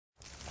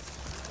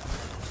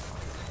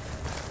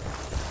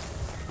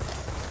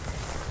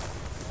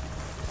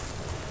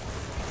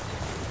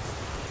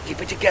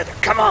Keep it together,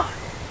 come on!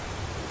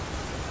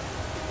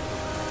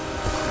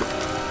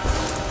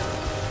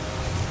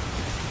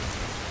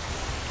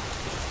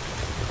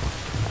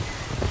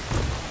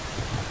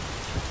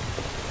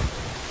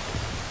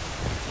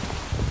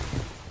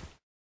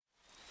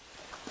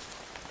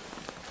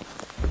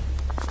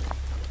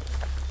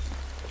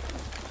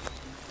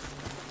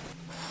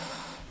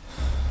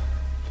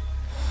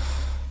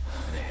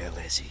 Where the hell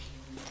is he?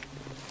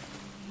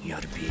 He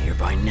ought to be here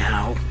by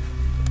now.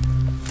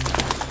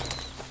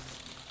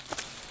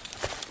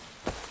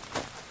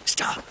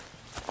 Stop!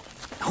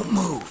 Don't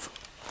move!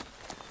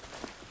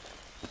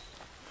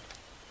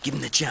 Give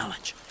him the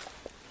challenge.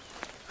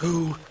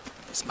 Who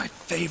is my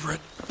favorite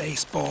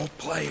baseball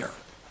player?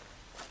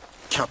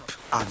 Cup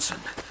Anson.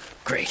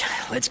 Great,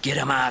 let's get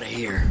him out of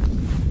here.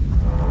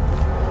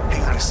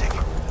 Hang on a second.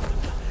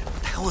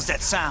 What the hell is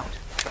that sound?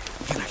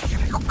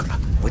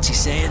 What's he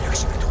saying?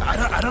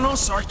 I don't know,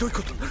 sorry.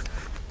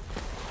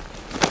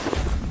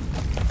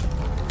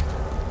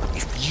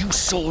 If you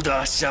sold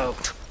us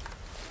out...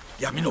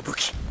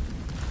 Yaminobuki.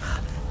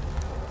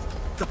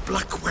 The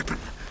black weapon.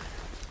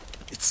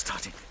 It's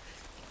starting.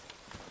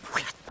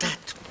 We're dead,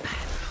 man.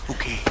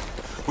 Okay,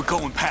 we're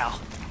going, pal.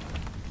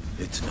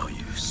 It's no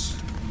use.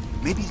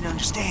 Maybe you didn't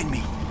understand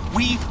me.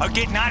 We are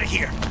getting out of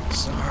here.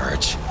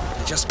 Sarge,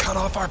 they just cut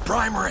off our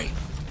primary.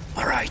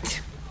 All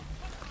right.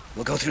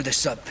 We'll go through the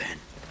sub-pen.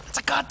 It's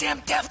a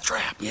goddamn death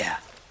trap. Yeah,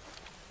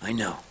 I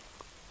know.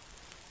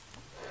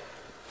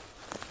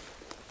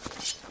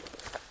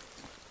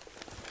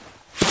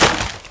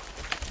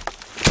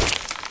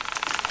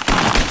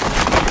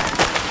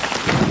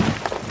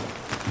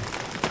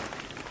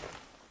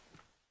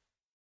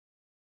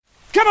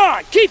 Come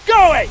on, keep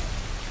going!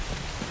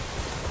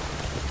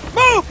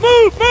 Move,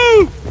 move,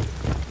 move!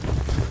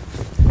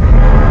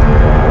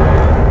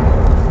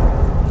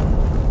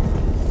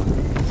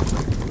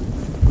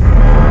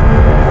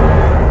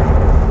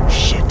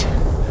 Shit.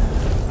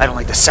 I don't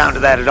like the sound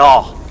of that at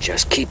all.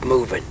 Just keep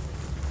moving.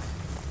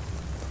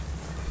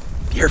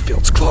 The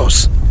airfield's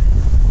close.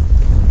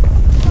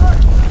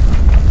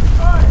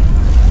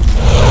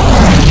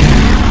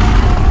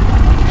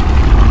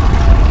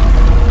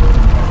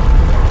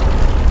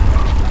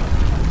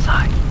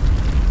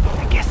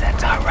 I guess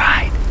that's our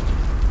ride.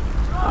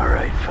 All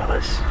right,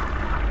 fellas.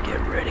 Get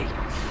ready.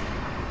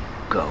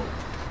 Go.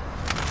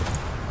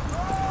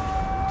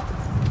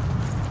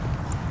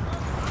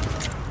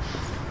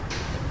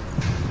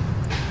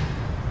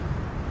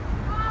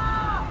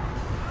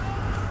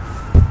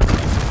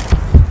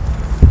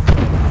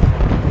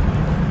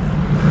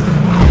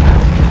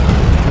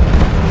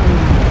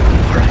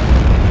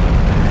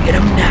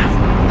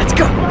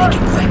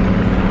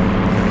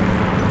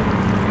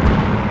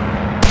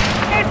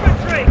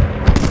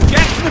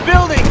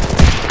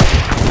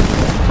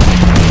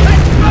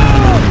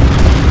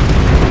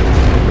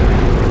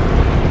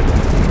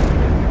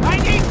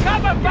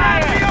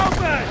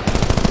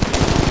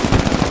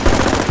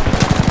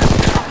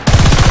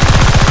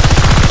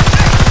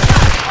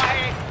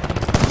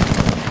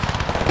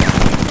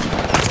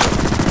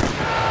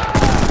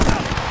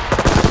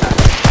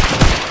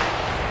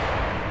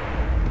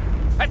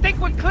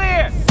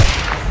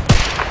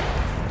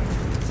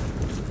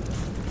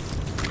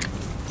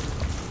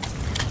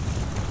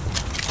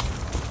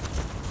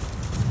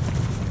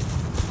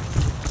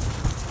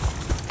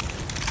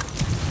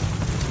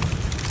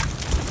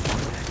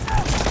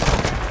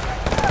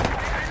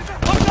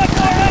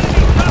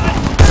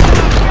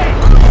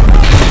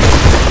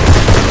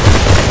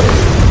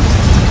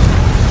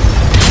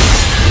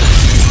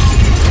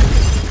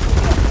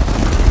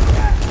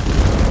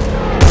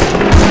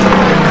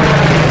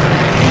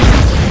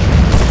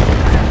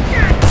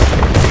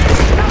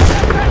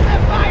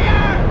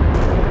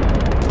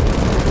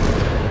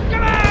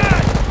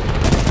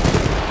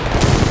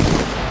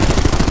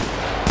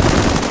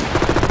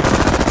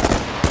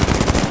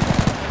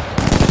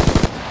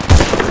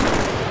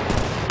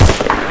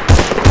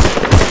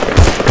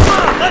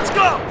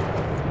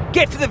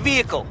 Get to the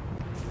vehicle!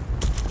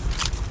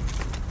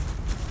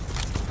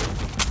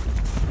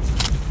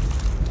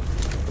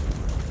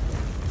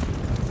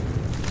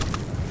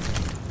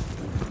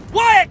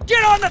 Wyatt,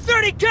 get on the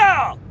 30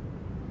 cal!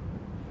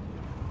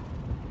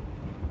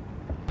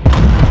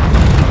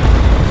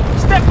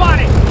 Step on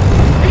it!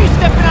 Are you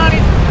stepping on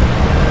it?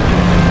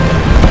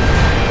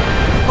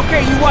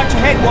 Okay, you watch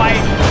your head,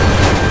 Wyatt.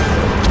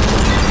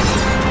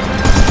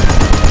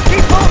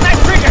 Keep pulling that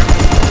trigger!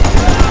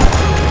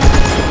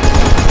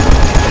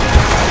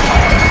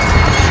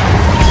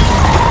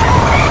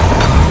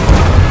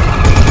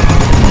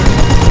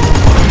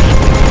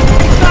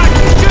 Hey, Doc,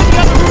 you sure the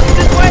other route's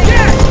this way?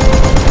 Yes!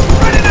 We're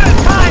running out of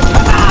time!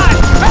 Come on!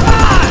 Come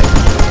on!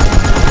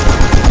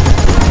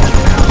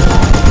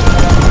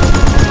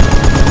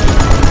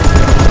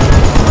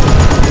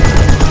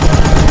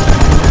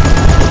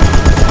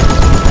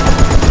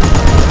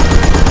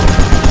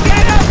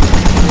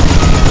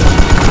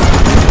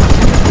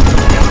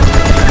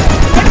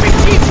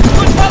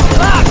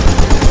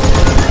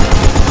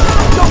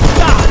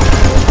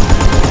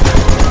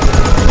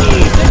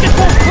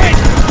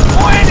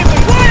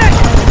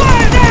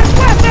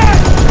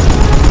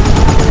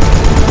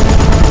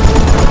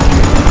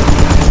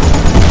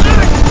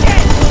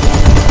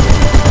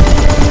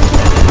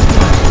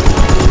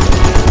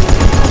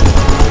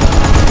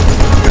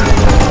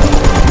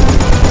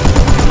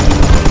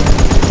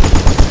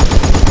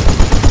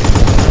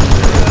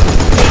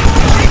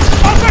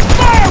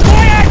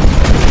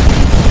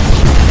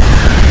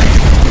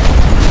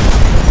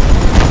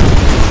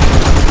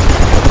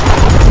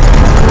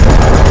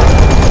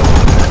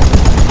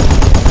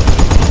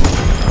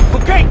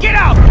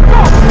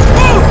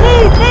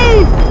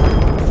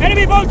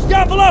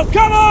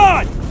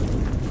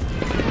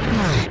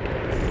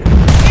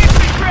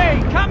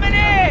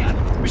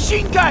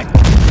 machine gun!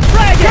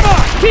 Frag! Come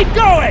on! Keep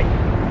going!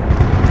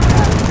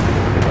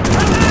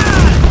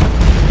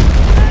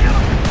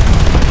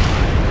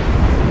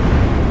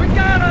 We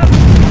got him!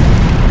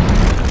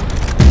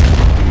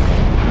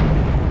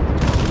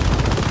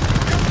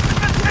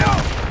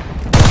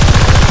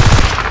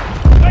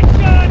 Nice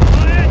shot,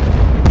 Wyatt!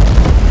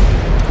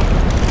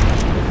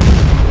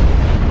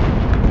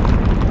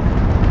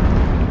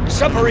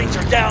 Submarines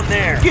are down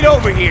there! Get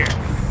over here!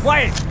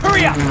 Wyatt,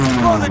 hurry up!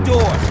 Close the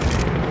door!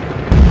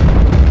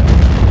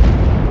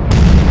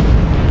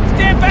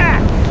 Stand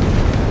back!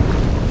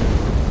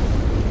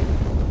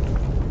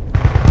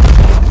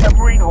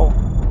 Submarine hole.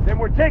 Then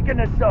we're taking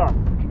the sub.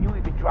 Can you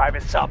even drive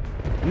us up?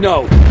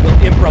 No,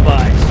 we'll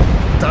improvise.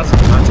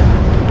 Doesn't matter.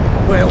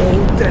 We're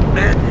all dead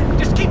men.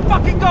 Just keep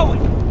fucking going!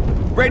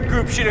 Red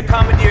Group should have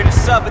commandeered a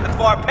sub in the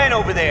far pen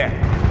over there.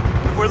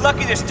 If we're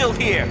lucky, they're still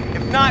here.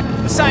 If not,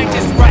 the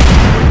scientist's right.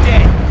 We're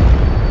dead.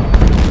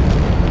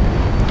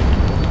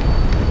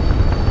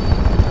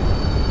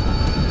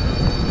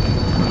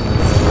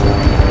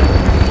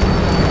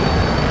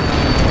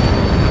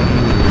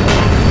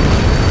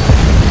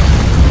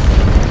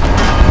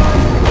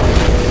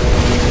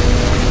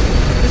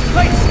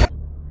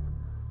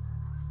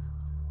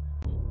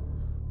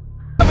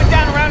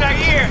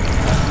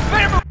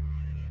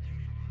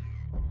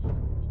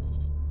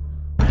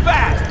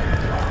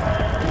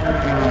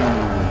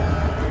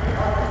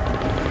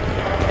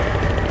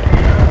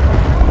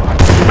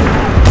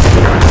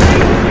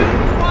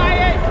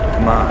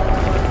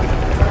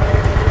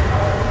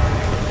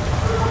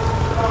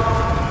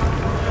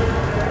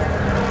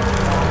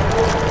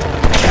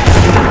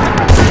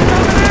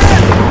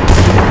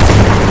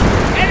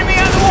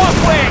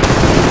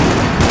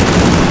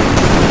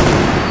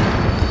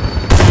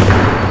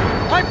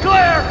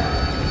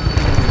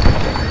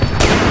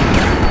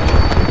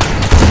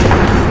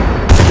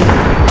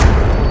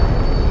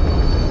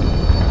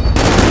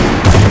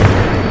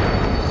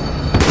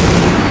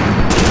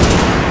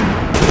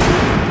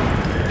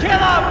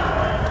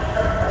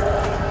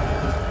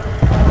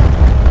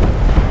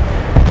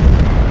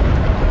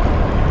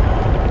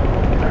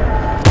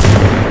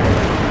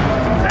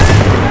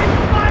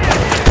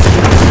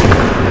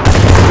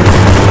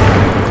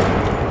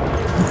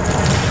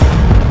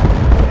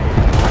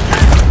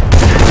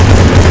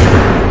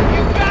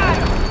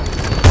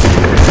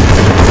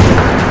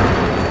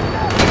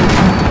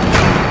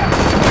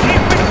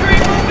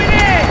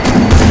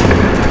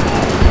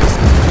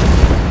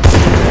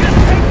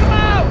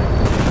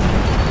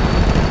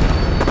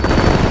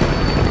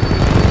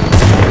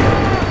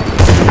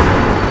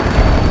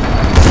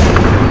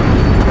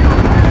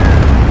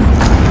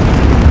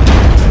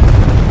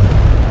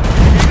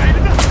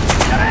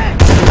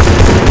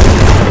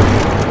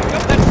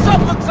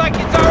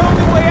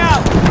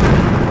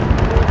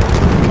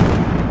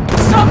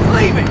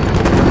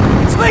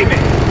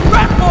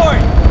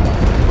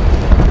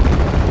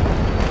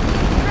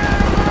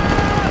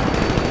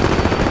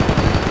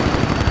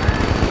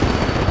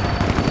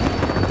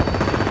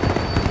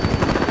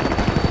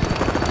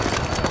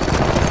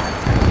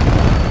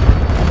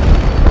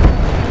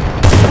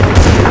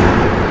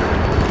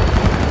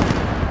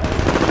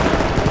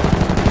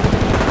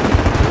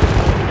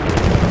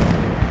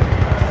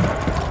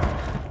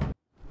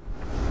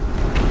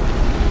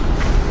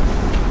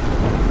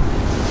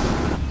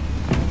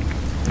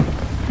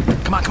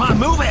 Come on,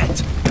 move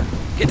it!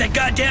 Get that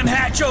goddamn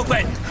hatch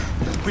open!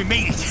 We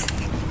made it.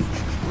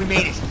 We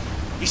made it.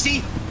 You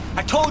see?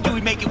 I told you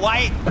we'd make it,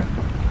 Wyatt.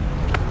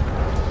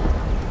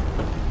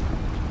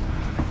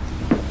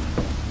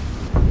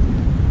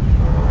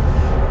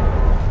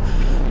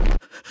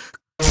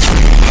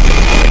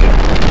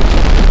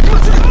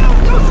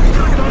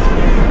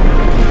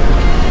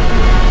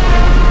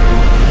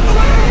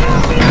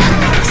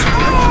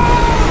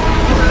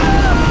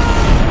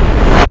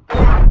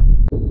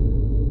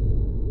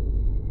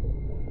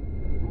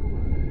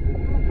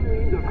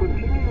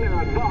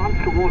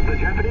 Towards the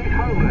Japanese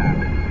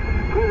homeland.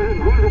 President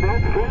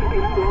Roosevelt first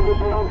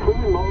landed on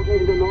Full Mountain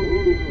in the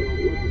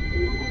Offizier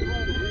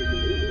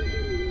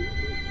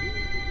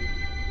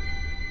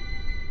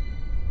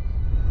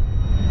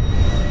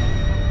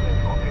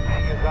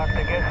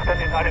sagte gestern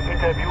in einem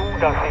Interview,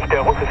 dass sich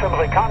der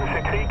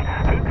russisch-amerikanische Krieg